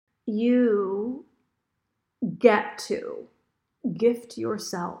you get to gift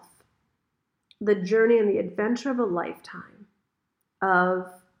yourself the journey and the adventure of a lifetime of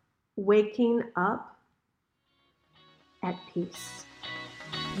waking up at peace.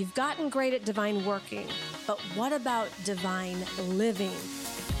 You've gotten great at divine working, but what about divine living?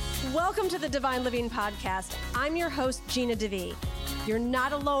 Welcome to the Divine Living Podcast. I'm your host, Gina DeVee. You're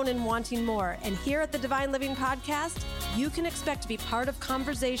not alone in wanting more, and here at the Divine Living Podcast, you can expect to be part of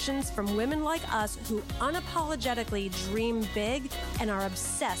conversations from women like us who unapologetically dream big and are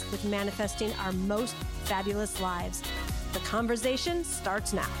obsessed with manifesting our most fabulous lives. The conversation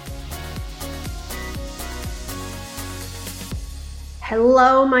starts now.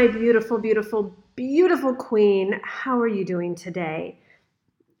 Hello, my beautiful, beautiful, beautiful queen. How are you doing today?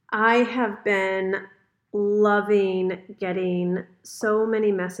 I have been loving getting so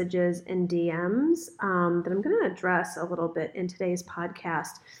many messages and DMs that I'm going to address a little bit in today's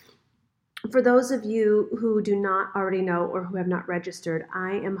podcast. For those of you who do not already know or who have not registered,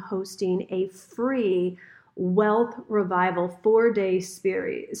 I am hosting a free Wealth Revival 4-day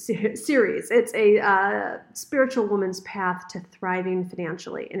series. It's a spiritual woman's path to thriving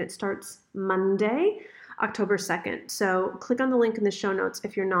financially, and it starts Monday, October 2nd. So click on the link in the show notes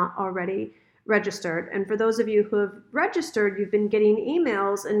if you're not already registered. And for those of you who have registered, you've been getting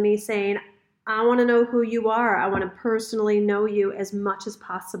emails and me saying, I want to know who you are. I want to personally know you as much as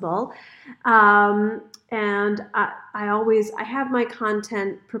possible. And I have my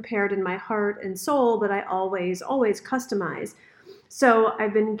content prepared in my heart and soul, but I always customize. So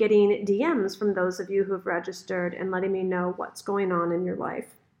I've been getting DMs from those of you who have registered and letting me know what's going on in your life,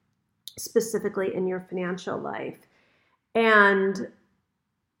 specifically in your financial life. And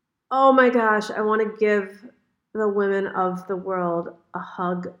oh my gosh, I want to give the women of the world a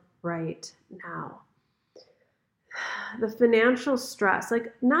hug right now. The financial stress,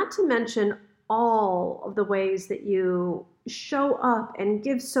 not to mention all of the ways that you show up and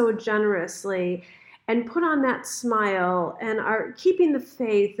give so generously and put on that smile and are keeping the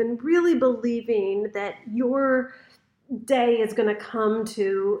faith and really believing that your day is going to come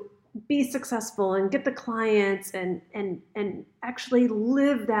to be successful and get the clients and actually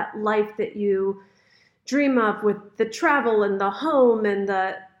live that life that you dream of with the travel and the home and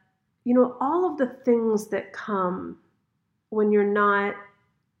the, all of the things that come when you're not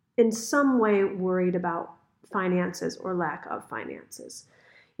in some way worried about finances or lack of finances.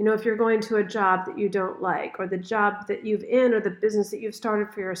 If you're going to a job that you don't like, or the job that you've in or the business that you've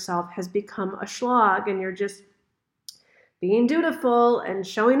started for yourself has become a slog and you're just being dutiful and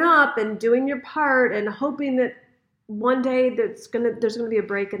showing up and doing your part and hoping that one day there's going to be a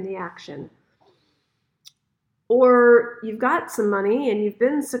break in the action. Or you've got some money and you've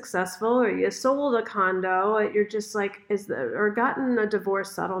been successful, or you sold a condo, you're just like, or gotten a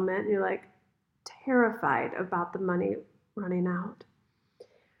divorce settlement, and you're like terrified about the money running out.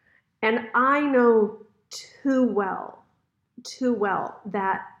 And I know too well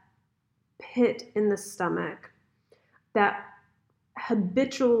that pit in the stomach, that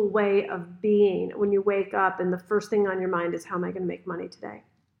habitual way of being when you wake up and the first thing on your mind is, how am I going to make money today?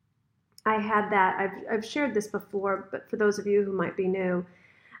 I had that. I've shared this before, but for those of you who might be new,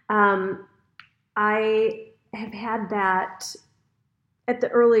 I have had that at the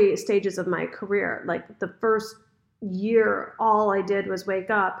early stages of my career. Like the first year, all I did was wake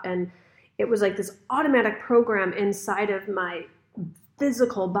up, and it was like this automatic program inside of my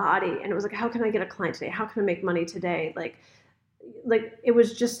physical body. And it was like, how can I get a client today? How can I make money today? Like it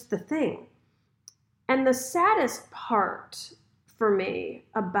was just the thing. And the saddest part for me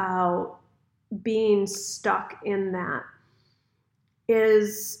about being stuck in that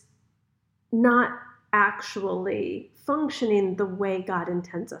is not actually functioning the way God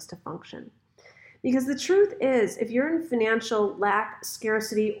intends us to function. Because the truth is, if you're in financial lack,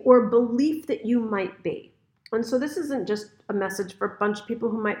 scarcity, or belief that you might be, and so this isn't just a message for a bunch of people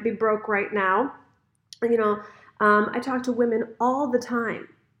who might be broke right now. I talk to women all the time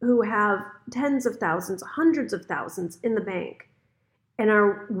who have tens of thousands, hundreds of thousands in the bank and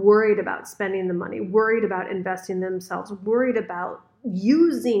are worried about spending the money, worried about investing themselves, worried about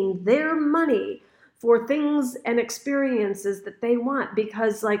using their money for things and experiences that they want,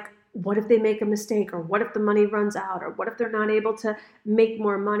 because what if they make a mistake, or what if the money runs out, or what if they're not able to make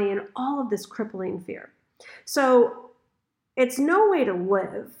more money, and all of this crippling fear. So it's no way to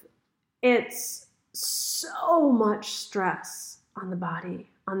live. It's so much stress on the body,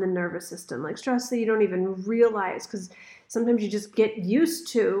 on the nervous system, stress that you don't even realize, because sometimes you just get used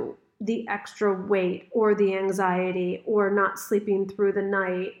to the extra weight or the anxiety or not sleeping through the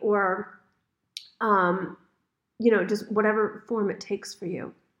night or, just whatever form it takes for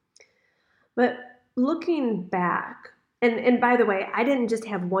you. But looking back, and by the way, I didn't just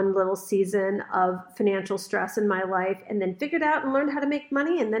have one little season of financial stress in my life and then figured out and learned how to make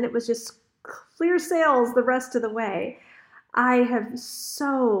money, and then it was just clear sails the rest of the way. I have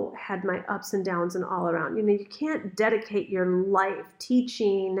so had my ups and downs and all around. You can't dedicate your life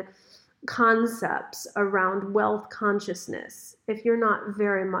teaching concepts around wealth consciousness if you're not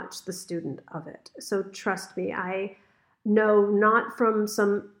very much the student of it. So trust me, I know, not from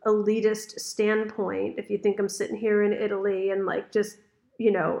some elitist standpoint. If you think I'm sitting here in Italy and just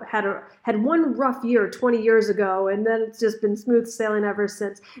had one rough year 20 years ago and then it's just been smooth sailing ever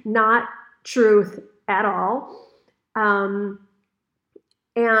since, not truth at all. And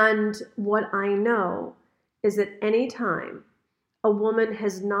what I know is that any time a woman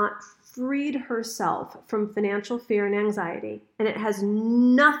has not freed herself from financial fear and anxiety, and it has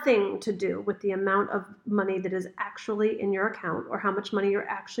nothing to do with the amount of money that is actually in your account or how much money you're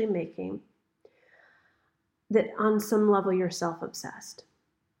actually making, that on some level you're self-obsessed.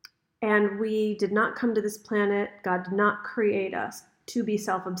 And we did not come to this planet, God did not create us to be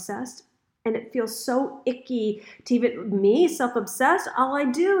self-obsessed. And it feels so icky to even me, self-obsessed. All I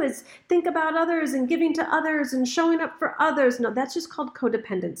do is think about others and giving to others and showing up for others. No, that's just called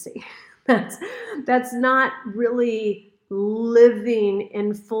codependency. That's not really living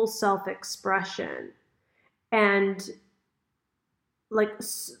in full self-expression and like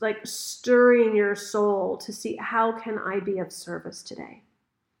stirring your soul to see, how can I be of service today?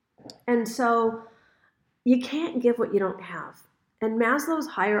 And so you can't give what you don't have. And Maslow's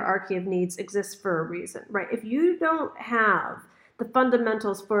hierarchy of needs exists for a reason, right? If you don't have the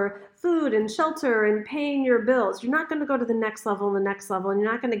fundamentals for food and shelter and paying your bills, you're not going to go to the next level and the next level, and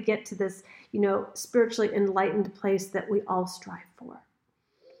you're not going to get to this, spiritually enlightened place that we all strive for.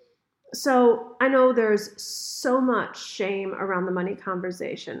 So I know there's so much shame around the money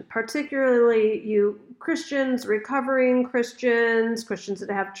conversation, particularly you Christians, recovering Christians that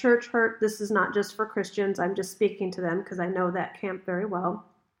have church hurt. This is not just for Christians. I'm just speaking to them because I know that camp very well.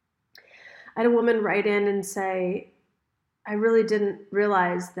 I had a woman write in and say, I really didn't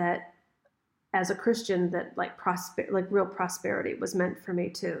realize that as a Christian that real prosperity was meant for me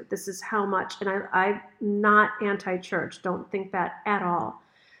too. This is how much, and I'm not anti-church. Don't think that at all.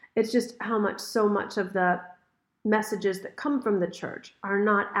 It's just so much of the messages that come from the church are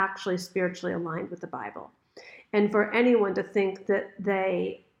not actually spiritually aligned with the Bible. And for anyone to think that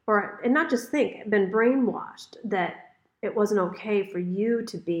and not just think, been brainwashed that it wasn't okay for you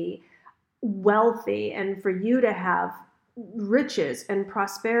to be wealthy and for you to have riches and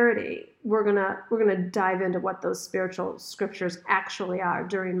prosperity. We're gonna dive into what those spiritual scriptures actually are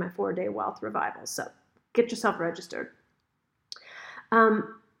during my 4-day wealth revival. So get yourself registered.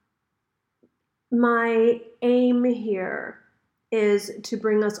 My aim here is to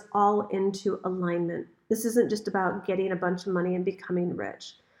bring us all into alignment. This isn't just about getting a bunch of money and becoming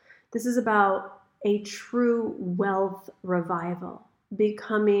rich. This is about a true wealth revival,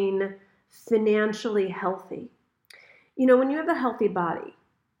 becoming financially healthy. When you have a healthy body,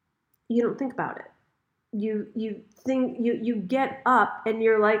 you don't think about it. You think you get up and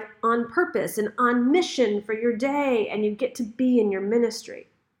you're like on purpose and on mission for your day, and you get to be in your ministry.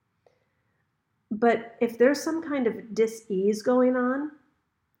 But if there's some kind of dis-ease going on,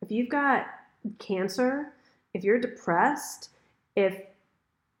 if you've got cancer, if you're depressed, if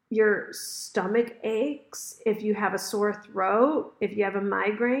your stomach aches, if you have a sore throat, if you have a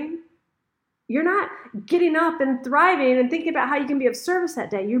migraine, you're not getting up and thriving and thinking about how you can be of service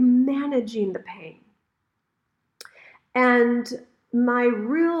that day. You're managing the pain. And my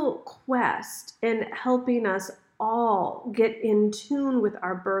real quest in helping us all get in tune with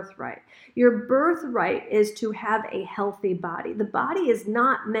our birthright. Your birthright is to have a healthy body. The body is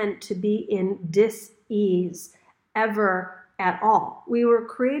not meant to be in dis-ease ever at all. We were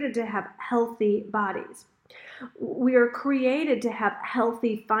created to have healthy bodies. We are created to have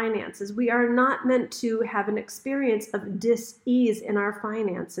healthy finances. We are not meant to have an experience of dis-ease in our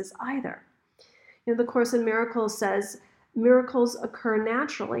finances either. The Course in Miracles says, miracles occur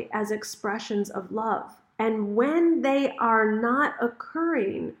naturally as expressions of love. And when they are not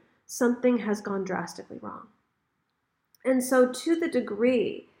occurring, something has gone drastically wrong. And so to the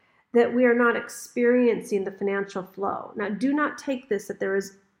degree that we are not experiencing the financial flow, now do not take this that there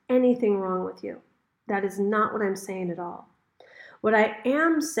is anything wrong with you. That is not what I'm saying at all. What I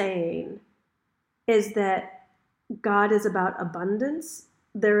am saying is that God is about abundance.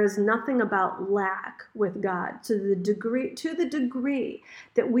 There is nothing about lack with God. To the degree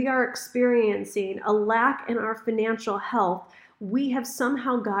that we are experiencing a lack in our financial health, we have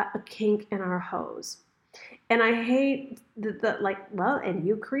somehow got a kink in our hose. And I hate the like, well, and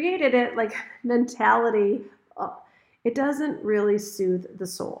you created it, like mentality. It doesn't really soothe the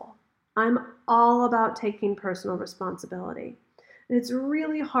soul. I'm all about taking personal responsibility. And it's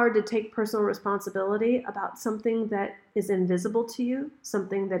really hard to take personal responsibility about something that is invisible to you,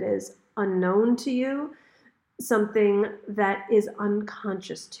 something that is unknown to you, something that is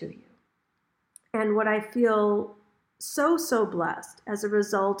unconscious to you. And what I feel so blessed as a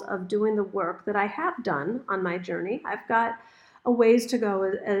result of doing the work that I have done on my journey, I've got a ways to go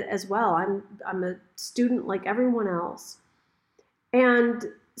as well. I'm a student like everyone else. And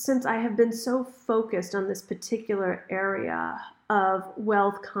since I have been so focused on this particular area of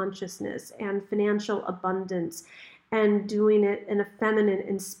wealth consciousness and financial abundance and doing it in a feminine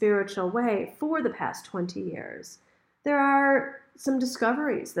and spiritual way for the past 20 years, there are some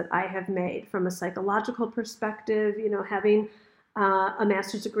discoveries that I have made from a psychological perspective, having a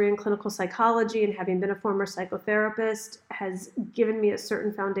master's degree in clinical psychology and having been a former psychotherapist has given me a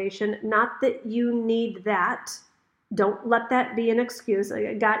certain foundation. Not that you need that. Don't let that be an excuse.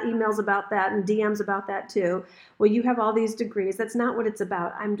 I got emails about that and DMs about that too. Well, you have all these degrees. That's not what it's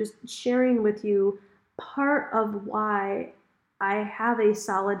about. I'm just sharing with you part of why I have a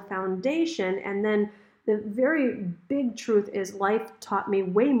solid foundation. And then the very big truth is life taught me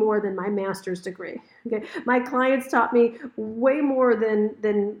way more than my master's degree. Okay, my clients taught me way more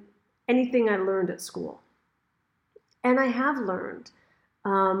than anything I learned at school. And I have learned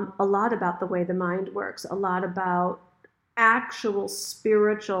a lot about the way the mind works, a lot about actual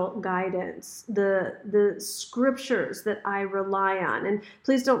spiritual guidance, the scriptures that I rely on. And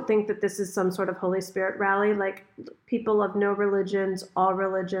please don't think that this is some sort of Holy Spirit rally. Like, people of no religions, all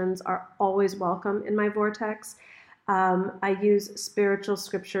religions are always welcome in my vortex. I use spiritual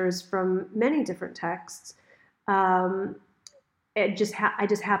scriptures from many different texts. I just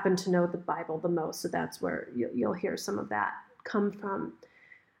happen to know the Bible the most, so that's where you'll hear some of that come from.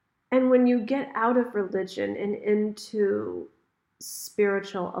 And when you get out of religion and into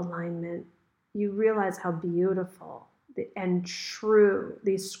spiritual alignment, you realize how beautiful and true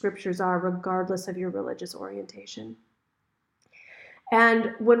these scriptures are, regardless of your religious orientation.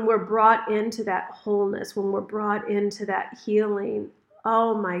 And when we're brought into that wholeness, when we're brought into that healing,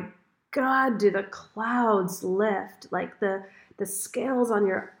 oh my God, do the clouds lift. Like the scales on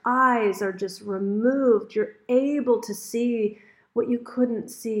your eyes are just removed. You're able to see what you couldn't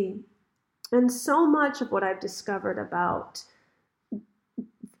see. And so much of what I've discovered about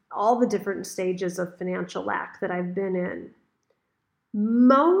all the different stages of financial lack that I've been in,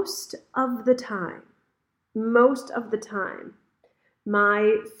 most of the time,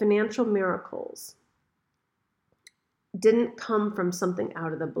 my financial miracles didn't come from something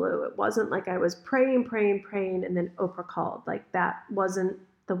out of the blue. It wasn't like I was praying, and then Oprah called. Like, that wasn't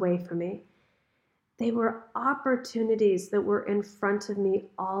the way for me. They were opportunities that were in front of me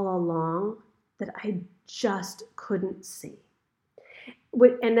all along that I just couldn't see.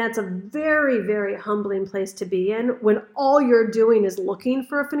 And that's a very, very humbling place to be in when all you're doing is looking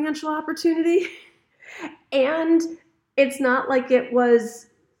for a financial opportunity. And it's not like it was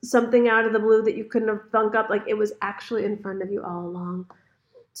something out of the blue that you couldn't have thunk up. Like, it was actually in front of you all along.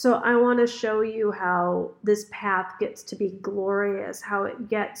 So I want to show you how this path gets to be glorious, how it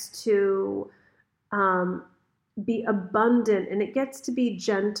gets to be abundant, and it gets to be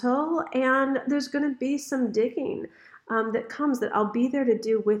gentle, and there's going to be some digging that comes that I'll be there to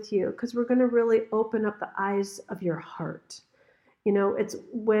do with you, because we're going to really open up the eyes of your heart. It's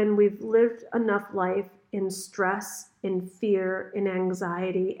when we've lived enough life in stress, in fear, in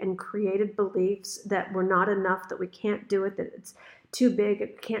anxiety, and created beliefs that we're not enough, that we can't do it, that it's too big,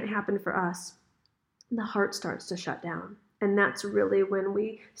 it can't happen for us, the heart starts to shut down. And that's really when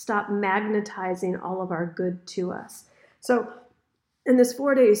we stop magnetizing all of our good to us. So in this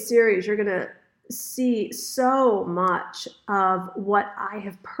 4-day series, you're going to see so much of what I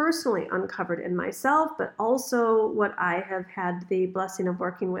have personally uncovered in myself, but also what I have had the blessing of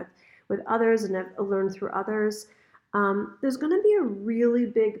working with others and have learned through others. There's going to be a really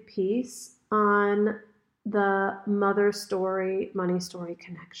big piece on the mother story, money story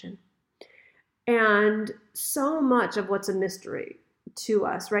connection. And so much of what's a mystery to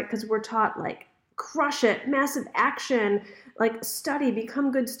us, right? Because we're taught, like, crush it, massive action, like, study,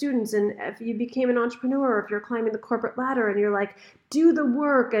 become good students. And if you became an entrepreneur, if you're climbing the corporate ladder and you're like, do the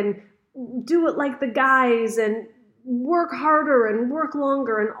work and do it like the guys and work harder and work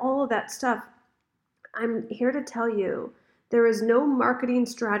longer and all of that stuff. I'm here to tell you, there is no marketing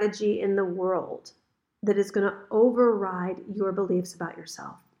strategy in the world that is going to override your beliefs about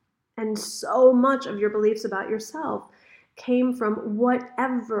yourself. And so much of your beliefs about yourself came from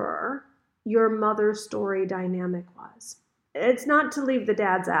whatever your mother story dynamic was. It's not to leave the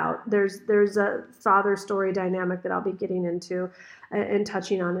dads out. There's a father story dynamic that I'll be getting into and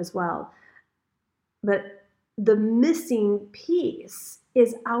touching on as well. But the missing piece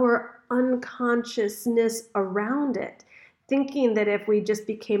is our unconsciousness around it, thinking that if we just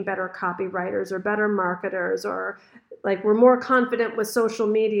became better copywriters or better marketers, or like we're more confident with social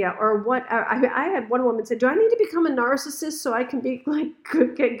media, or what. I had one woman say, do I need to become a narcissist so I can be like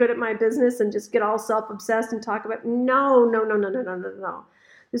get good at my business and just get all self-obsessed and talk about, no.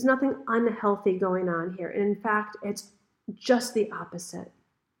 There's nothing unhealthy going on here. And in fact, it's just the opposite.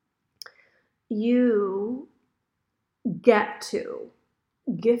 You get to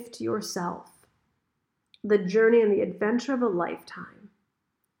gift yourself the journey and the adventure of a lifetime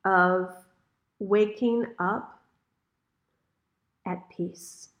of waking up at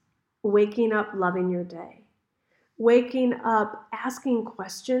peace, waking up loving your day, waking up asking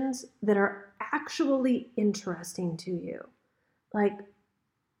questions that are actually interesting to you. Like,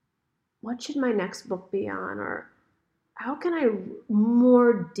 what should my next book be on? Or how can I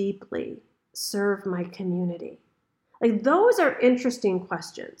more deeply serve my community? Like, those are interesting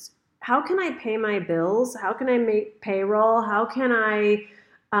questions. How can I pay my bills? How can I make payroll? How can I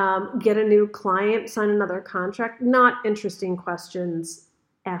get a new client, sign another contract? Not interesting questions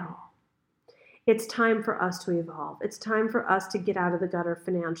at all. It's time for us to evolve. It's time for us to get out of the gutter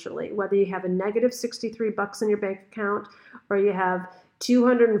financially. Whether you have a negative $63 in your bank account or you have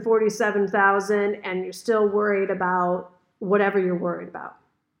 $247,000 and you're still worried about whatever you're worried about.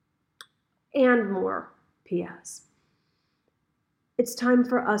 And more, P.S. It's time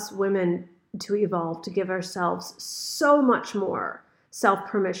for us women to evolve, to give ourselves so much more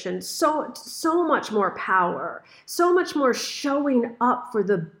self-permission, so much more power, so much more showing up for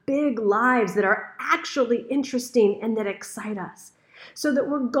the big lives that are actually interesting and that excite us, so that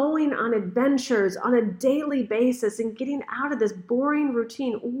we're going on adventures on a daily basis and getting out of this boring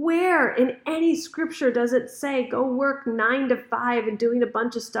routine. Where in any scripture does it say go work 9 to 5 and doing a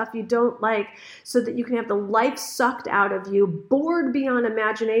bunch of stuff you don't like so that you can have the life sucked out of you, bored beyond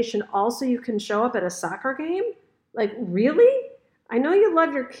imagination, also you can show up at a soccer game? Like, really? I know you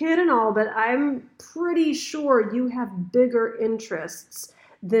love your kid and all, but I'm pretty sure you have bigger interests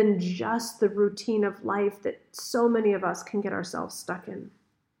than just the routine of life that so many of us can get ourselves stuck in.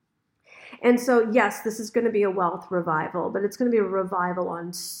 And so, yes, this is going to be a wealth revival, but it's going to be a revival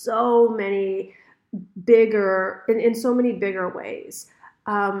on so many bigger, in so many bigger ways.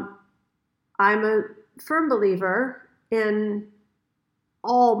 I'm a firm believer in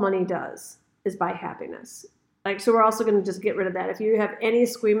all money does is buy happiness. Like, so we're also going to just get rid of that. If you have any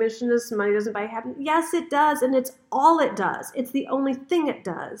squeamishness, money doesn't buy happiness. Yes, it does. And it's all it does. It's the only thing it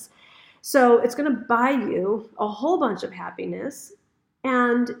does. So it's going to buy you a whole bunch of happiness,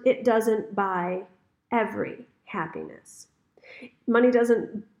 and it doesn't buy every happiness. Money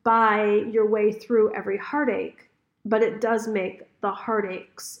doesn't buy your way through every heartache, but it does make the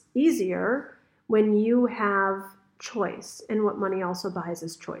heartaches easier when you have choice. And what money also buys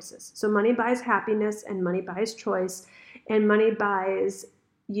is choices. So money buys happiness, and money buys choice, and money buys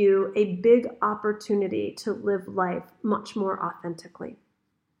you a big opportunity to live life much more authentically.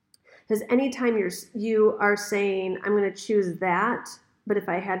 Because anytime you are saying, I'm going to choose that, but if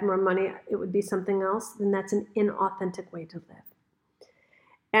I had more money, it would be something else, then that's an inauthentic way to live.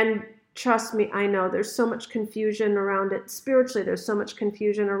 And trust me, I know there's so much confusion around it. Spiritually, there's so much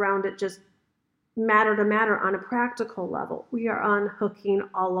confusion around it, just matter to matter on a practical level. We are unhooking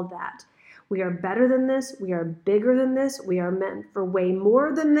all of that. We are better than this. We are bigger than this. We are meant for way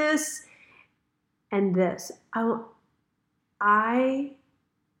more than this. And this. I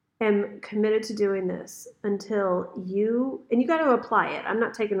am committed to doing this until you got to apply it. I'm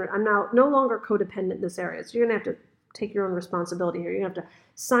now no longer codependent in this area. So you're going to have to take your own responsibility here. You're going to have to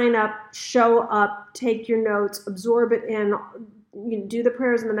sign up, show up, take your notes, absorb it in, do the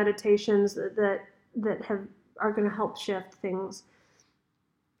prayers and the meditations that are going to help shift things.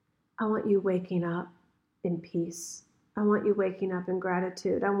 I want you waking up in peace. I want you waking up in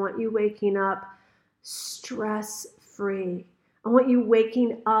gratitude. I want you waking up stress-free. I want you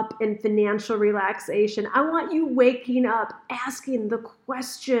waking up in financial relaxation. I want you waking up asking the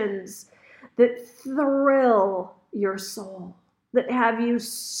questions that thrill your soul, that have you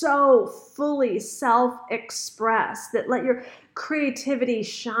so fully self-express, that let your creativity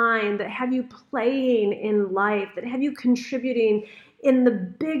shine, that have you playing in life, that have you contributing in the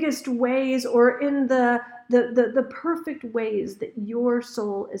biggest ways or in the perfect ways that your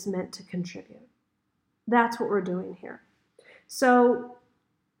soul is meant to contribute. That's what we're doing here. So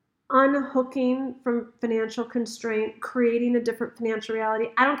unhooking from financial constraint, creating a different financial reality.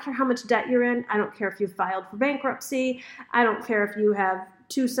 I don't care how much debt you're in. I don't care if you filed for bankruptcy. I don't care if you have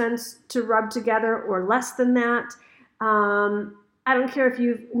 2 cents to rub together or less than that. I don't care if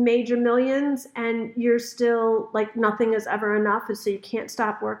you've made your millions and you're still like nothing is ever enough, and so you can't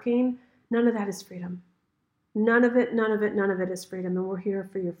stop working. None of that is freedom. None of it is freedom, and we're here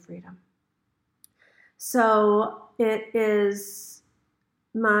for your freedom. So it is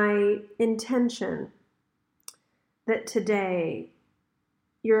my intention that today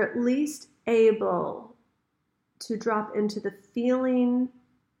you're at least able to drop into the feeling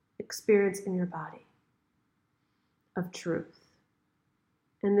experience in your body of truth.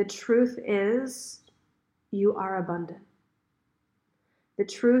 And the truth is, you are abundant. The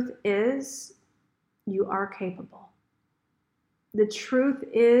truth is, you are capable. The truth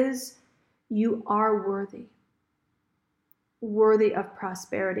is, you are worthy. Worthy of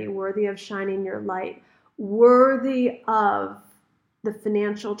prosperity, worthy of shining your light, worthy of the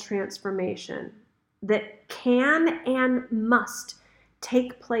financial transformation that can and must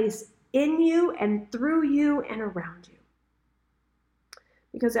take place in you and through you and around you.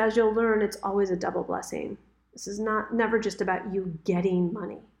 Because as you'll learn, it's always a double blessing. This is never just about you getting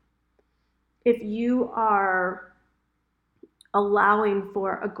money. If you are allowing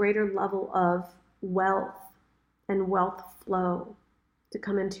for a greater level of wealth and wealth flow to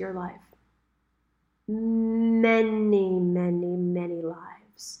come into your life, many, many, many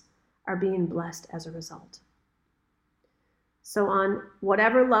lives are being blessed as a result. So on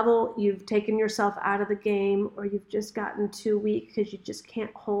whatever level you've taken yourself out of the game, or you've just gotten too weak because you just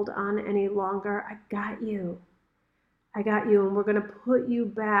can't hold on any longer, I got you. And we're going to put you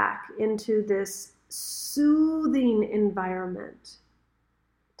back into this soothing environment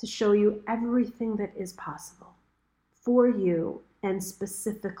to show you everything that is possible for you, and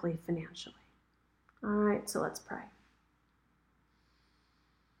specifically financially. All right, so let's pray.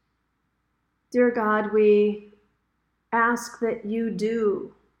 Dear God, we ask that you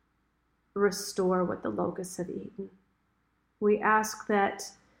do restore what the locusts have eaten. We ask that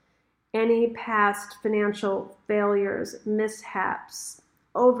any past financial failures, mishaps,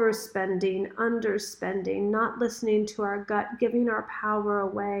 overspending, underspending, not listening to our gut, giving our power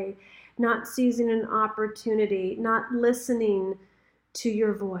away, not seizing an opportunity, not listening to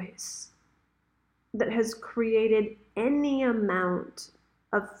your voice, that has created any amount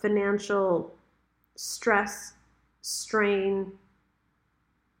of financial stress, strain,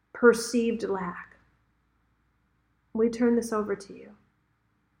 perceived lack. We turn this over to you.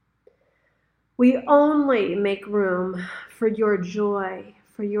 We only make room for your joy,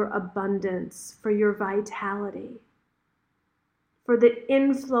 for your abundance, for your vitality, for the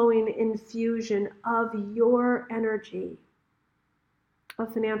inflowing infusion of your energy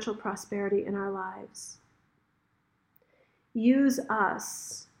of financial prosperity in our lives. Use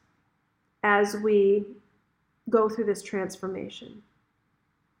us as we go through this transformation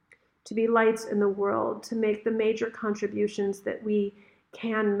to be lights in the world, to make the major contributions that we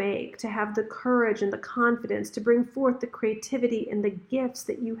can make, to have the courage and the confidence to bring forth the creativity and the gifts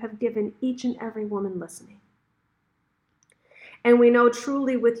that you have given each and every woman listening. And we know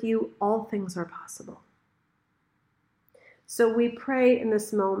truly with you, all things are possible. So we pray in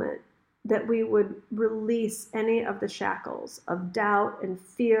this moment that we would release any of the shackles of doubt and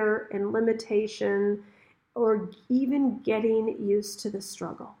fear and limitation, or even getting used to the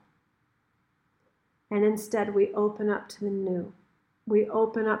struggle. And instead we open up to the new. We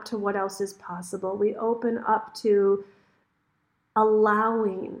open up to what else is possible. We open up to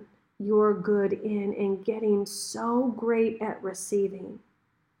allowing your good in and getting so great at receiving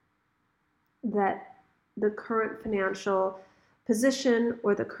that the current financial position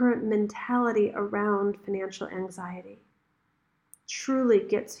or the current mentality around financial anxiety truly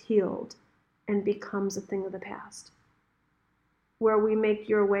gets healed and becomes a thing of the past, where we make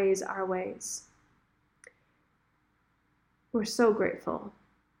your ways our ways. We're so grateful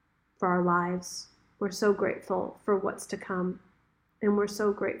for our lives. We're so grateful for what's to come. And we're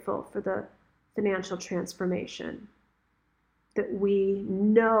so grateful for the financial transformation that we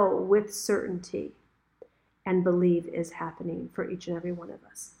know with certainty and believe is happening for each and every one of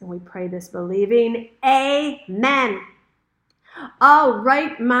us. And we pray this believing. Amen. All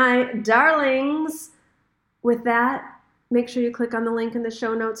right, my darlings. With that, make sure you click on the link in the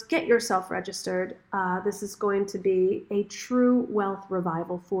show notes. Get yourself registered. This is going to be a true wealth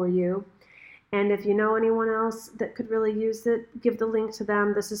revival for you. And if you know anyone else that could really use it, give the link to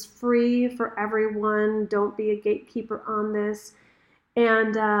them. This is free for everyone. Don't be a gatekeeper on this.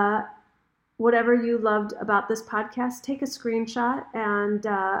 And whatever you loved about this podcast, take a screenshot and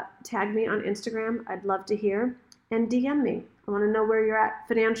tag me on Instagram. I'd love to hear. And DM me. I want to know where you're at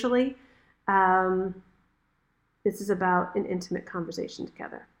financially. This is about an intimate conversation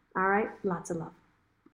together. All right? Lots of love.